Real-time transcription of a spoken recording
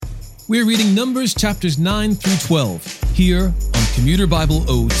We're reading Numbers chapters 9 through 12 here on Commuter Bible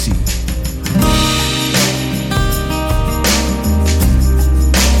OT.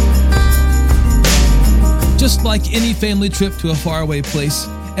 Just like any family trip to a faraway place,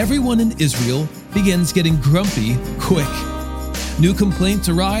 everyone in Israel begins getting grumpy quick. New complaints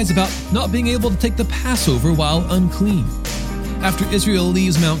arise about not being able to take the Passover while unclean. After Israel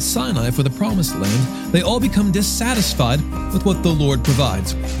leaves Mount Sinai for the Promised Land, they all become dissatisfied with what the Lord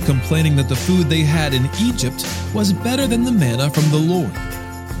provides, complaining that the food they had in Egypt was better than the manna from the Lord.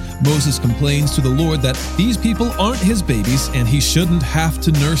 Moses complains to the Lord that these people aren't his babies and he shouldn't have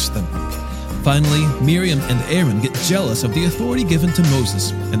to nurse them. Finally, Miriam and Aaron get jealous of the authority given to Moses,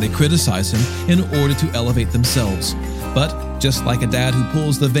 and they criticize him in order to elevate themselves. But just like a dad who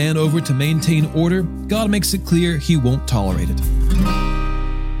pulls the van over to maintain order, God makes it clear he won't tolerate it.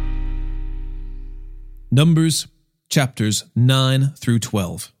 Numbers chapters 9 through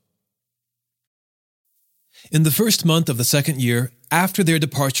 12. In the first month of the second year, after their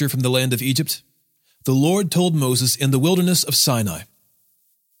departure from the land of Egypt, the Lord told Moses in the wilderness of Sinai,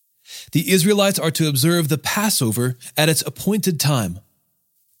 "The Israelites are to observe the Passover at its appointed time.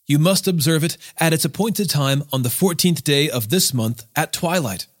 You must observe it at its appointed time on the 14th day of this month at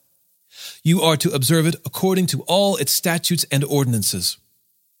twilight. You are to observe it according to all its statutes and ordinances."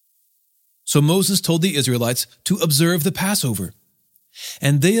 So Moses told the Israelites to observe the Passover,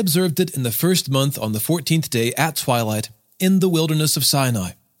 and they observed it in the first month on the 14th day at twilight in the wilderness of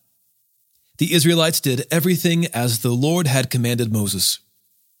Sinai. The Israelites did everything as the Lord had commanded Moses.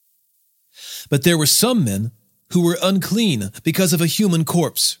 But there were some men who were unclean because of a human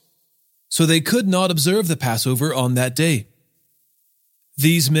corpse, so they could not observe the Passover on that day.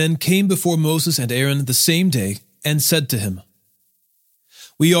 These men came before Moses and Aaron the same day and said to him,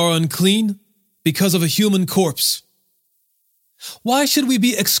 "We are unclean because of a human corpse. Why should we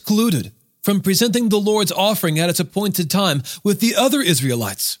be excluded from presenting the Lord's offering at its appointed time with the other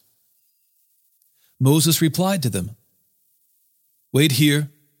Israelites?" Moses replied to them, "Wait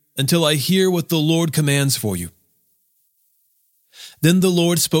here until I hear what the Lord commands for you." Then the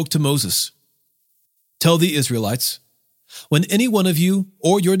Lord spoke to Moses, "Tell the Israelites, when any one of you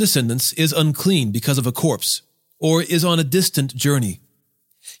or your descendants is unclean because of a corpse, or is on a distant journey,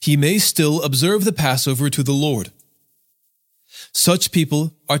 he may still observe the Passover to the Lord. Such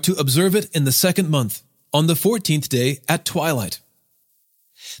people are to observe it in the second month, on the 14th day at twilight.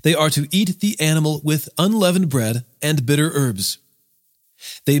 They are to eat the animal with unleavened bread and bitter herbs.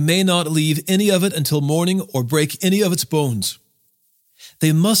 They may not leave any of it until morning or break any of its bones.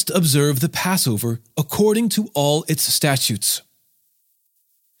 They must observe the Passover according to all its statutes.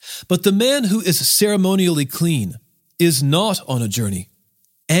 But the man who is ceremonially clean is not on a journey,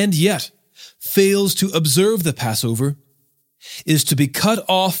 and yet fails to observe the Passover, is to be cut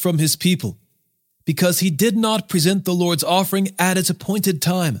off from his people, because he did not present the Lord's offering at its appointed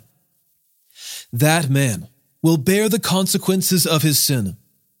time. That man will bear the consequences of his sin.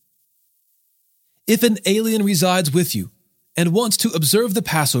 If an alien resides with you and wants to observe the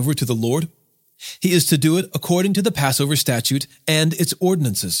Passover to the Lord, he is to do it according to the Passover statute and its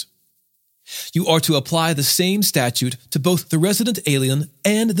ordinances. You are to apply the same statute to both the resident alien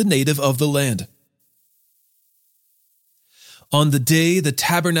and the native of the land. On the day the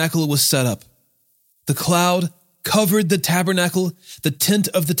tabernacle was set up, the cloud covered the tabernacle, the tent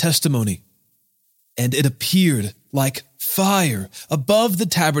of the testimony, and it appeared like fire above the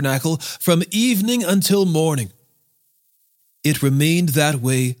tabernacle from evening until morning. It remained that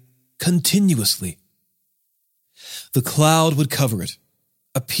way continuously. The cloud would cover it,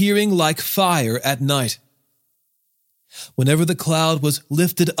 appearing like fire at night. Whenever the cloud was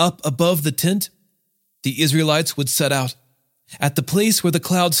lifted up above the tent, the Israelites would set out. At the place where the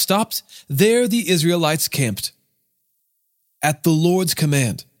cloud stopped, there the Israelites camped. At the Lord's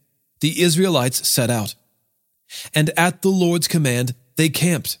command, the Israelites set out, and at the Lord's command they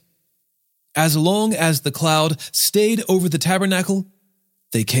camped. As long as the cloud stayed over the tabernacle,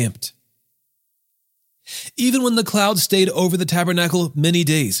 they camped. Even when the cloud stayed over the tabernacle many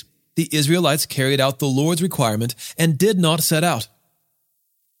days, the Israelites carried out the Lord's requirement and did not set out.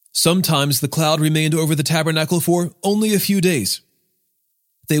 Sometimes the cloud remained over the tabernacle for only a few days.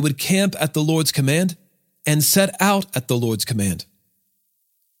 They would camp at the Lord's command and set out at the Lord's command.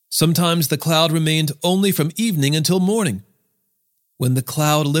 Sometimes the cloud remained only from evening until morning. When the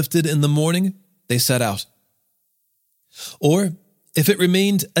cloud lifted in the morning, they set out. Or, if it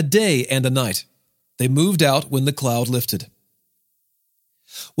remained a day and a night, they moved out when the cloud lifted.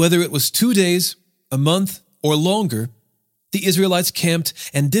 Whether it was 2 days, a month, or longer, the Israelites camped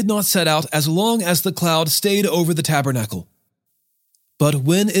and did not set out as long as the cloud stayed over the tabernacle. But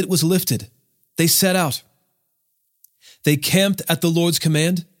when it was lifted, they set out. They camped at the Lord's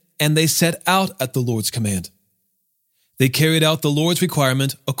command, and they set out at the Lord's command. They carried out the Lord's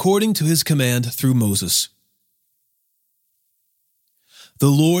requirement according to his command through Moses. The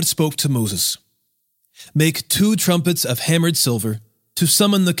Lord spoke to Moses, "Make 2 trumpets of hammered silver to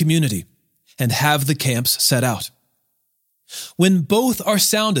summon the community, and have the camps set out. When both are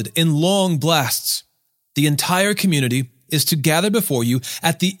sounded in long blasts, the entire community is to gather before you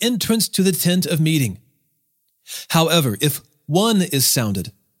at the entrance to the tent of meeting. However, if one is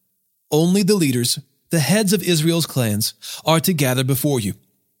sounded, only the leaders, the heads of Israel's clans, are to gather before you.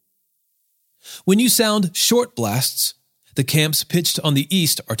 When you sound short blasts, the camps pitched on the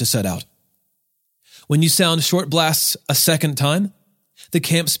east are to set out. When you sound short blasts a second time, the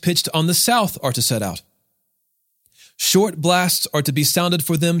camps pitched on the south are to set out. Short blasts are to be sounded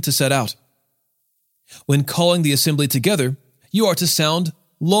for them to set out. When calling the assembly together, you are to sound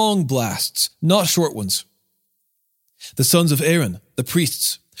long blasts, not short ones. The sons of Aaron, the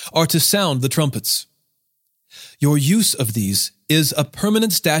priests, are to sound the trumpets. Your use of these is a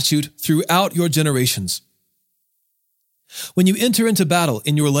permanent statute throughout your generations. When you enter into battle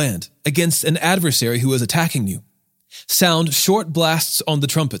in your land against an adversary who is attacking you, sound short blasts on the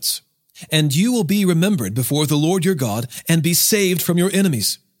trumpets, and you will be remembered before the Lord your God and be saved from your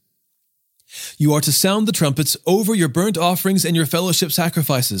enemies. You are to sound the trumpets over your burnt offerings and your fellowship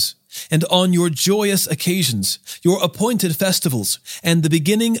sacrifices, and on your joyous occasions, your appointed festivals, and the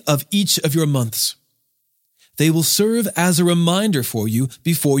beginning of each of your months. They will serve as a reminder for you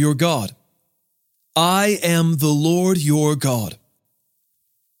before your God. I am the Lord your God.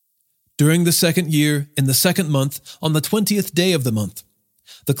 During the 2nd year, in the 2nd month, on the 20th day of the month,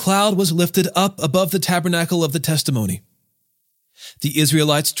 the cloud was lifted up above the tabernacle of the testimony. The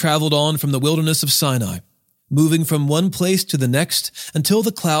Israelites traveled on from the wilderness of Sinai, moving from one place to the next until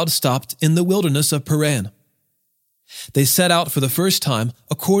the cloud stopped in the wilderness of Paran. They set out for the first time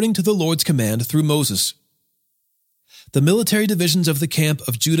according to the Lord's command through Moses. The military divisions of the camp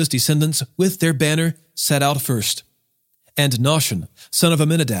of Judah's descendants with their banner set out first, and Nahshon, son of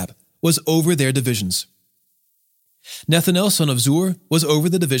Amminadab, was over their divisions. Nethanel, son of Zur, was over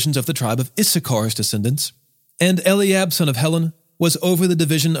the divisions of the tribe of Issachar's descendants, and Eliab, son of Helon, was over the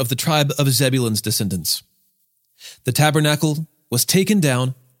division of the tribe of Zebulun's descendants. The tabernacle was taken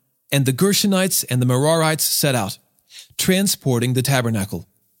down, and the Gershonites and the Merarites set out, transporting the tabernacle.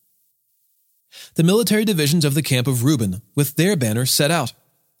 The military divisions of the camp of Reuben, with their banner, set out,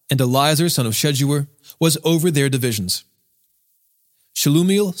 and Eliezer, son of Shedeur, was over their divisions.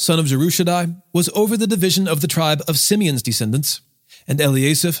 Shelumiel, son of Zerushadai, was over the division of the tribe of Simeon's descendants, and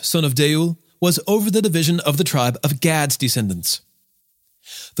Eliasaph, son of Deuel, was over the division of the tribe of Gad's descendants.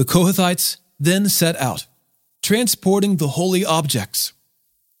 The Kohathites then set out, transporting the holy objects.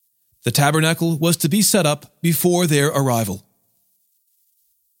 The tabernacle was to be set up before their arrival.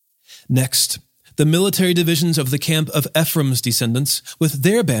 Next, the military divisions of the camp of Ephraim's descendants with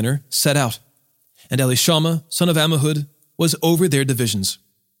their banner set out, and Elishama, son of Ammihud, was over their divisions.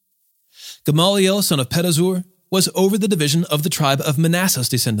 Gamaliel, son of Pedazur, was over the division of the tribe of Manasseh's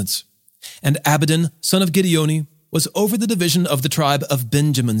descendants, and Abidan, son of Gideoni, was over the division of the tribe of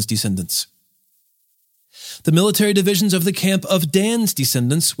Benjamin's descendants. The military divisions of the camp of Dan's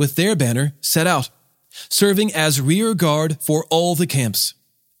descendants with their banner set out, serving as rear guard for all the camps,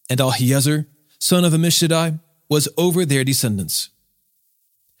 and Ahiezer, son of Ammishaddai, was over their descendants.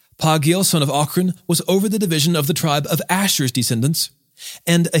 Pagiel, son of Ochran, was over the division of the tribe of Asher's descendants,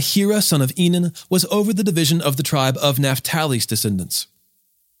 and Ahira, son of Enan, was over the division of the tribe of Naphtali's descendants.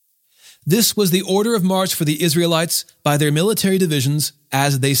 This was the order of march for the Israelites by their military divisions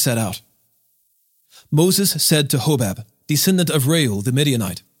as they set out. Moses said to Hobab, descendant of Reuel the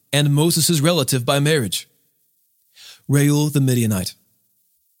Midianite, and Moses' relative by marriage, Reuel the Midianite,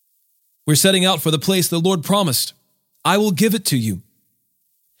 "We're setting out for the place the Lord promised. I will give it to you.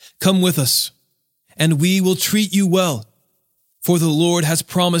 Come with us, and we will treat you well, for the Lord has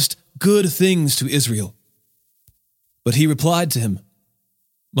promised good things to Israel." But he replied to him,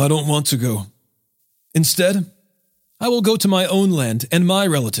 "I don't want to go. Instead, I will go to my own land and my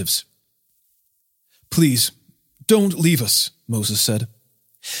relatives." "Please, don't leave us," Moses said,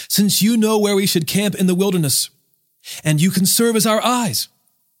 "since you know where we should camp in the wilderness, and you can serve as our eyes.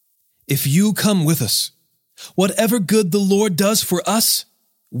 If you come with us, whatever good the Lord does for us,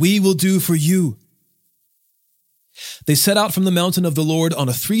 we will do for you." They set out from the mountain of the Lord on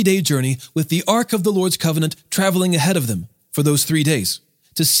a 3-day journey with the ark of the Lord's covenant traveling ahead of them for those 3 days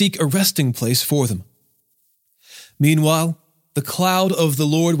to seek a resting place for them. Meanwhile, the cloud of the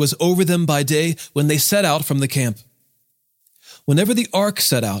Lord was over them by day when they set out from the camp. Whenever the ark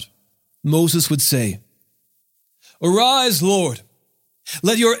set out, Moses would say, "Arise, Lord,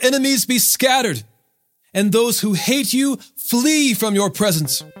 let your enemies be scattered, and those who hate you flee from your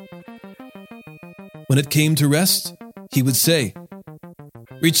presence." When it came to rest, he would say,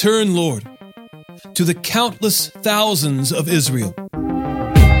 "Return, Lord, to the countless thousands of Israel."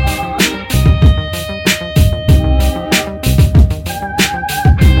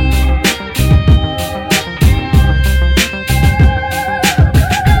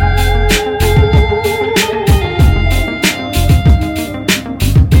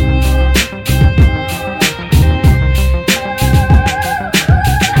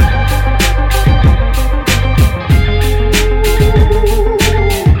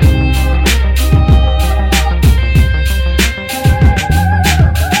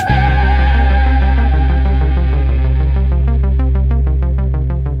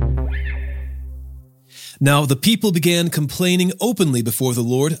 Now the people began complaining openly before the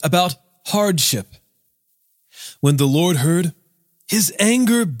Lord about hardship. When the Lord heard, his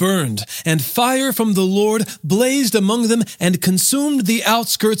anger burned, and fire from the Lord blazed among them and consumed the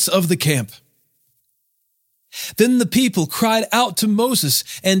outskirts of the camp. Then the people cried out to Moses,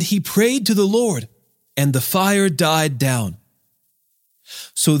 and he prayed to the Lord, and the fire died down.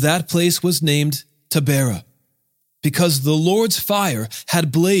 So that place was named Taberah, because the Lord's fire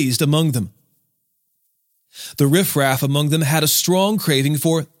had blazed among them. The riffraff among them had a strong craving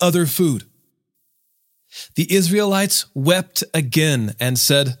for other food. The Israelites wept again and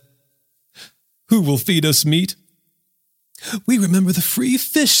said, "Who will feed us meat? We remember the free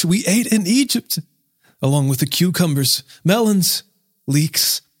fish we ate in Egypt, along with the cucumbers, melons,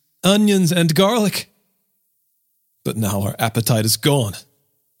 leeks, onions, and garlic. But now our appetite is gone.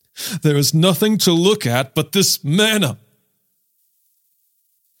 There is nothing to look at but this manna."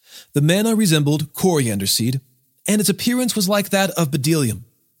 The manna resembled coriander seed, and its appearance was like that of bdellium.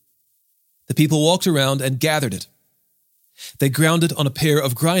 The people walked around and gathered it. They ground it on a pair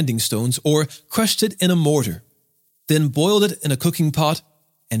of grinding stones or crushed it in a mortar, then boiled it in a cooking pot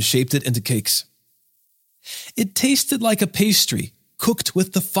and shaped it into cakes. It tasted like a pastry cooked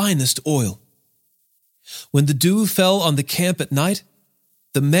with the finest oil. When the dew fell on the camp at night,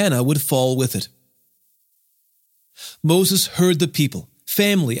 the manna would fall with it. Moses heard the people,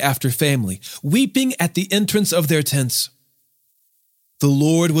 family after family, weeping at the entrance of their tents. The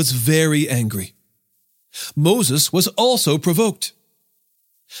Lord was very angry. Moses was also provoked.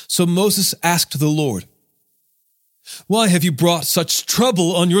 So Moses asked the Lord, "Why have you brought such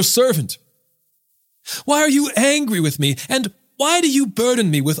trouble on your servant? Why are you angry with me, and why do you burden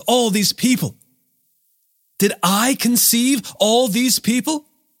me with all these people? Did I conceive all these people?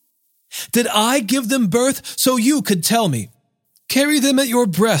 Did I give them birth so you could tell me, 'Carry them at your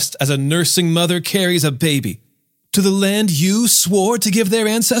breast as a nursing mother carries a baby, to the land you swore to give their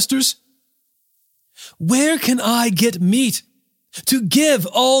ancestors?' Where can I get meat to give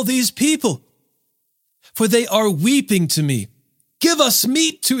all these people? For they are weeping to me, 'Give us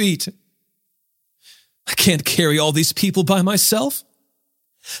meat to eat.' I can't carry all these people by myself.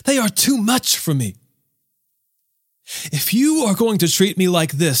 They are too much for me. If you are going to treat me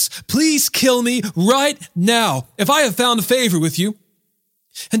like this, please kill me right now if I have found favor with you,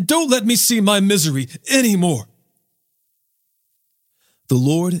 and don't let me see my misery anymore." The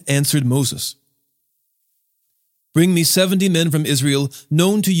Lord answered Moses, "Bring me 70 men from Israel,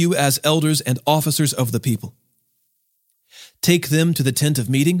 known to you as elders and officers of the people. Take them to the tent of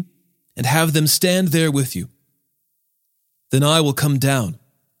meeting, and have them stand there with you. Then I will come down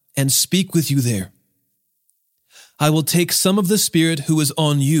and speak with you there. I will take some of the Spirit who is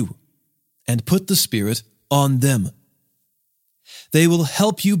on you and put the Spirit on them. They will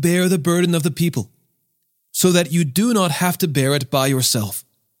help you bear the burden of the people, so that you do not have to bear it by yourself.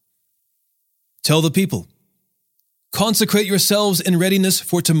 Tell the people, 'Consecrate yourselves in readiness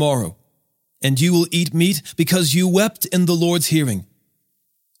for tomorrow, and you will eat meat because you wept in the Lord's hearing.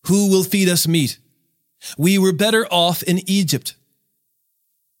 Who will feed us meat? We were better off in Egypt.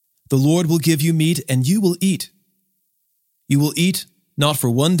 The Lord will give you meat, and you will eat. You will eat not for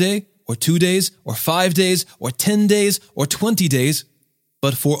 1 day, or 2 days, or 5 days, or 10 days, or 20 days,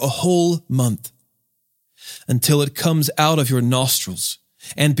 but for a whole month, until it comes out of your nostrils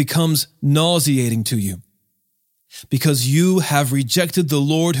and becomes nauseating to you, because you have rejected the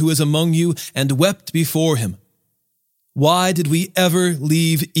Lord who is among you and wept before him. Why did we ever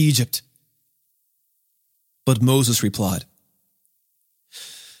leave Egypt?' But Moses replied,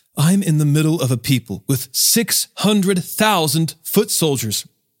 'I'm in the middle of a people with 600,000 foot soldiers.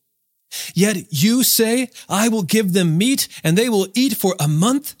 Yet you say, I will give them meat and they will eat for a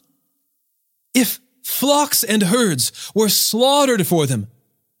month? If flocks and herds were slaughtered for them,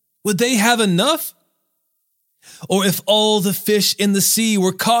 would they have enough? Or if all the fish in the sea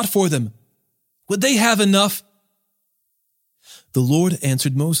were caught for them, would they have enough? The Lord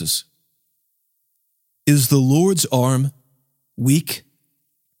answered Moses, Is the Lord's arm weak?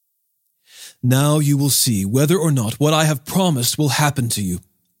 Now you will see whether or not what I have promised will happen to you.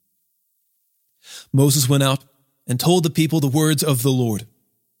 Moses went out and told the people the words of the Lord.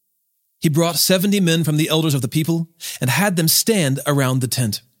 He brought 70 men from the elders of the people and had them stand around the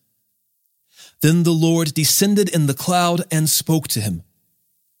tent. Then the Lord descended in the cloud and spoke to him.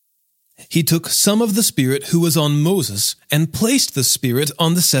 He took some of the Spirit who was on Moses and placed the Spirit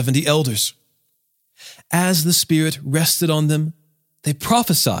on the 70 elders. As the Spirit rested on them, they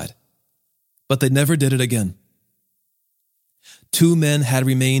prophesied, but they never did it again. 2 men had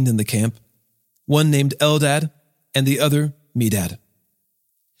remained in the camp, one named Eldad and the other Medad.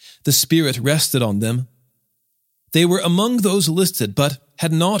 The Spirit rested on them. They were among those listed, but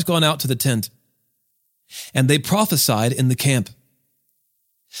had not gone out to the tent. And they prophesied in the camp.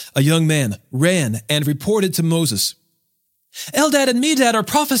 A young man ran and reported to Moses, Eldad and Medad are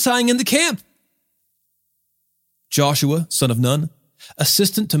prophesying in the camp. Joshua, son of Nun,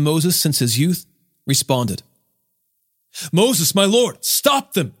 assistant to Moses since his youth, responded, Moses, my lord,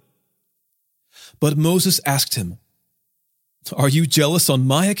 stop them. But Moses asked him, Are you jealous on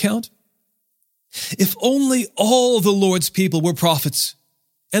my account? If only all the Lord's people were prophets,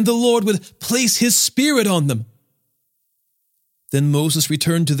 and the Lord would place his Spirit on them. Then Moses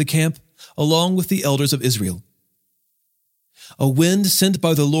returned to the camp along with the elders of Israel. A wind sent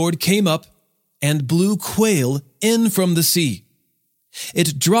by the Lord came up and blew quail in from the sea.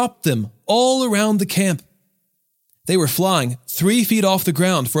 It dropped them all around the camp. They were flying 3 feet off the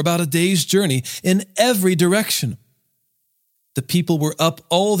ground for about a day's journey in every direction. The people were up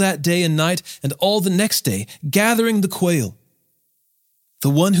all that day and night and all the next day, gathering the quail. The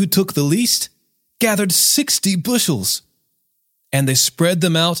one who took the least gathered 60 bushels, and they spread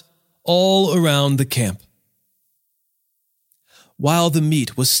them out all around the camp. While the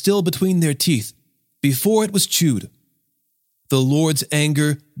meat was still between their teeth, before it was chewed, the Lord's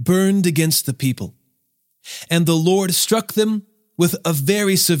anger burned against the people, and the Lord struck them with a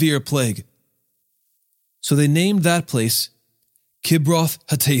very severe plague. So they named that place Kibroth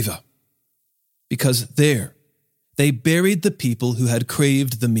Hattaavah, because there they buried the people who had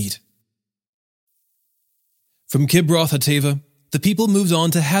craved the meat. From Kibroth Hattaavah, the people moved on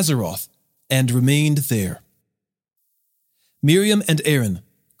to Hazeroth and remained there. Miriam and Aaron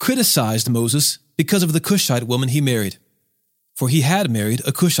criticized Moses because of the Cushite woman he married, for he had married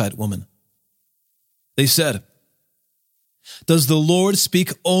a Cushite woman. They said, Does the Lord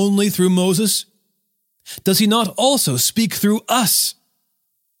speak only through Moses? Does he not also speak through us?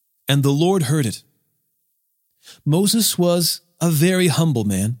 And the Lord heard it. Moses was a very humble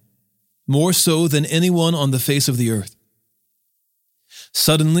man, more so than anyone on the face of the earth.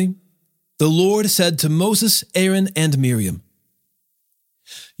 Suddenly, the Lord said to Moses, Aaron, and Miriam,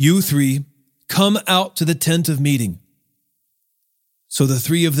 You 3 come out to the tent of meeting. So the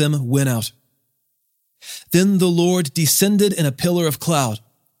 3 of them went out. Then the Lord descended in a pillar of cloud,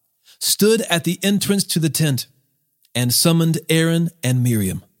 stood at the entrance to the tent, and summoned Aaron and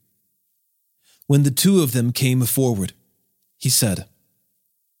Miriam. When the 2 of them came forward, he said,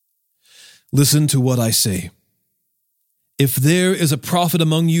 Listen to what I say. If there is a prophet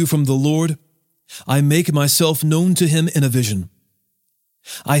among you from the Lord, I make myself known to him in a vision.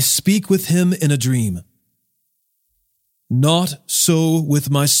 I speak with him in a dream. Not so with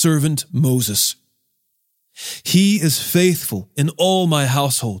my servant Moses. He is faithful in all my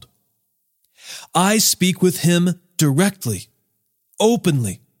household. I speak with him directly,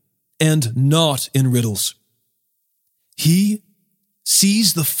 openly, and not in riddles. He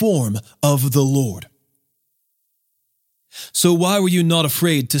sees the form of the Lord. So why were you not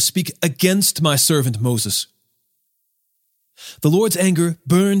afraid to speak against my servant Moses? The Lord's anger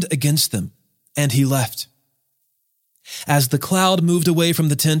burned against them, and he left. As the cloud moved away from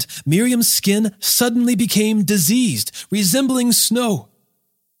the tent, Miriam's skin suddenly became diseased, resembling snow.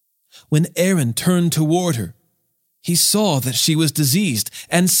 When Aaron turned toward her, he saw that she was diseased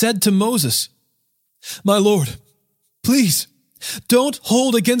and said to Moses, My Lord, please, don't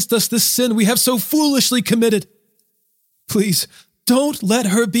hold against us this sin we have so foolishly committed. Please, don't let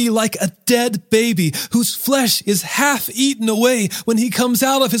her be like a dead baby whose flesh is half eaten away when he comes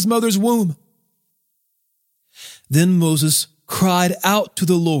out of his mother's womb. Then Moses cried out to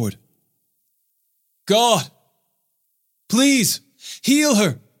the Lord, God, please heal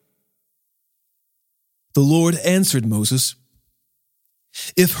her. The Lord answered Moses,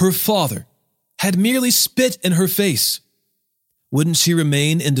 If her father had merely spit in her face, wouldn't she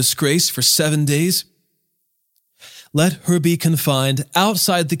remain in disgrace for 7 days? Let her be confined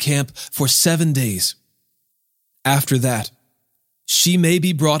outside the camp for 7 days. After that, she may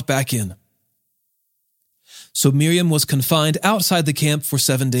be brought back in. So Miriam was confined outside the camp for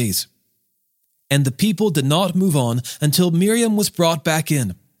 7 days. And the people did not move on until Miriam was brought back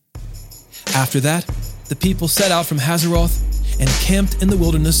in. After that, the people set out from Hazeroth and camped in the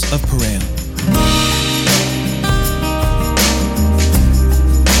wilderness of Paran.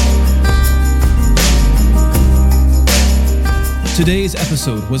 Today's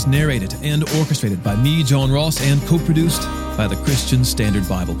episode was narrated and orchestrated by me, John Ross, and co-produced by the Christian Standard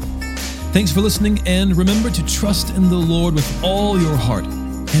Bible. Thanks for listening, and remember to trust in the Lord with all your heart,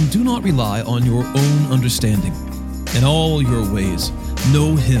 and do not rely on your own understanding. In all your ways,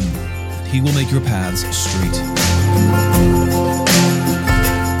 know Him, and He will make your paths straight.